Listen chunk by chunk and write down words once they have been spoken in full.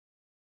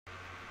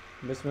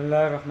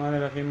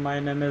Bismillahirrahmanirrahim.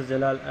 My name is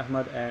Jalal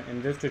Ahmad, and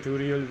in this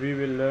tutorial we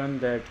will learn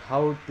that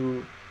how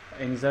to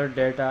insert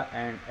data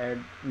and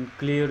add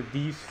clear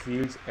these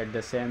fields at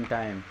the same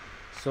time.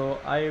 So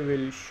I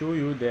will show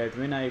you that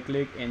when I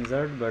click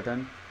insert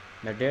button,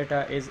 the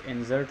data is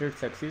inserted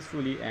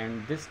successfully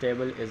and this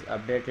table is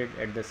updated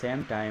at the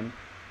same time.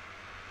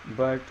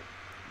 But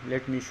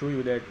let me show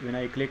you that when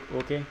I click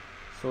OK,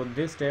 so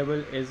this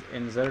table is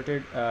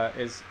inserted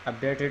is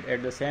updated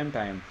at the same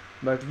time,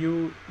 but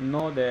you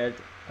know that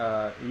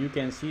you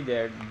can see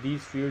that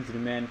these fields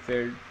remain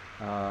filled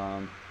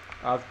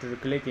after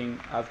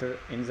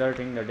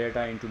inserting the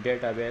data into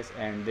database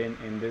and then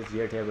in this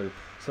JTable.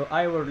 So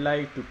I would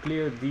like to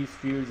clear these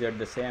fields at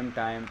the same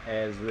time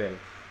as well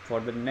for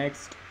the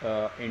next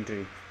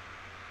entry.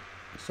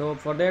 So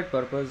for that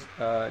purpose,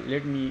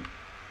 let me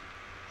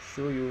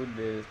show you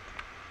this.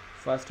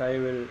 First I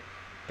will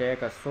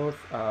take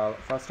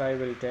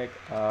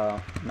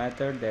a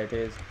method that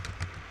is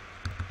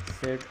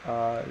set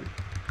all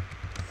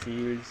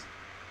fields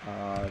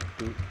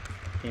to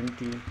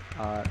empty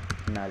or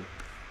null.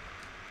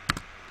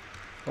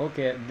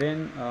 Okay,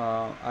 then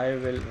I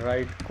will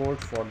write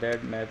code for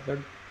that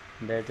method,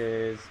 that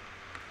is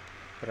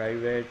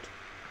private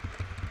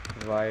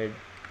void.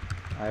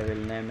 I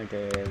will name it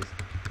as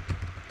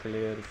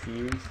clear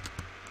fields,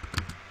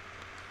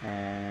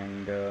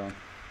 and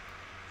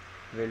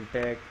will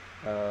take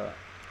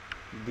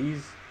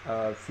these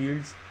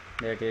fields,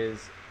 that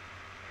is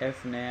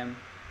fname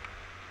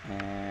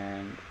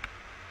and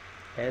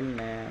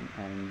lname,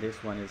 and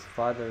this one is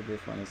father,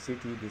 this one is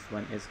city, this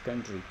one is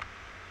country.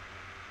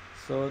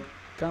 So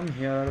come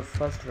here,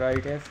 first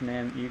write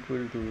fname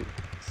equal to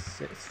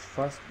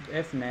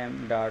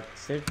fname dot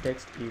set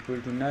text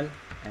equal to null,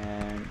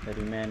 and the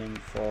remaining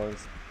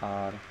false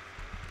are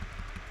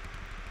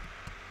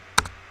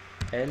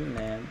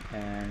lname,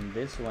 and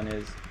this one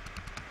is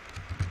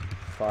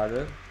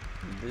father,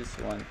 this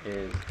one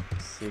is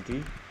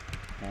city,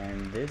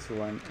 and this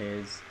one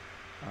is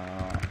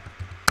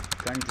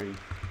country.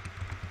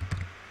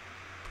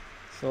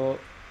 So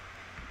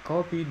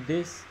copy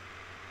this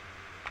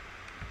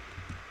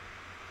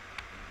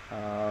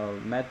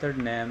method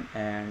name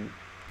and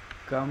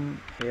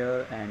come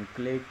here and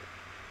click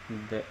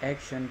the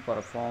action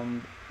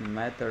performed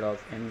method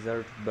of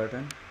insert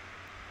button,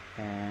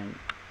 and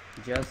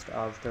just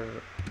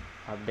after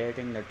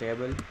updating the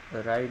table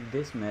write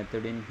this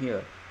method in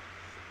here.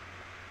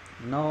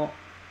 Now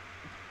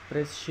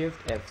press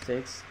shift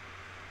F6.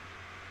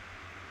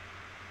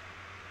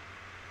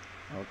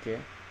 Okay,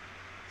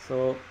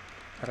 so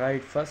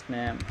write first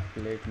name,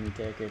 let me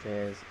take it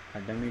as a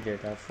dummy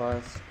data,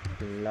 first,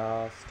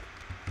 last,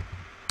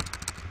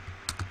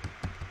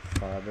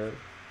 father,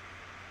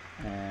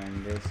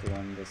 and this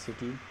one the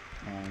city,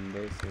 and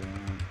this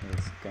one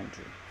is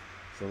country.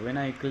 So when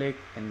I click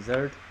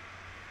insert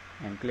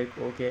and click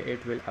OK,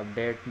 it will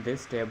update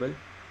this table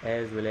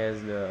as well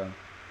as the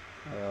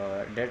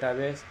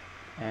database,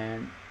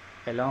 and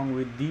along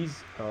with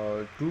these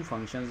two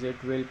functions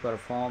it will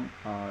perform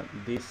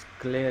this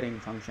clearing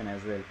function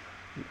as well.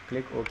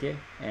 Click OK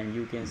and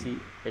you can see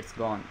it's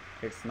gone,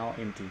 it's now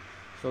empty.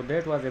 So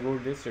that was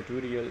about this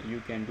tutorial.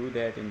 You can do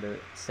that in the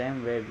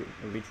same way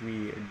which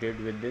we did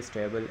with this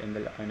table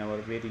in our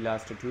very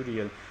last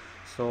tutorial.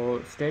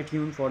 So stay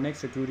tuned for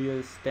next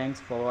tutorials. Thanks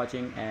for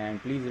watching, and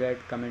please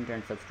rate, comment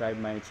and subscribe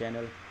my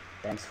channel.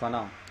 Thanks for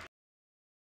now.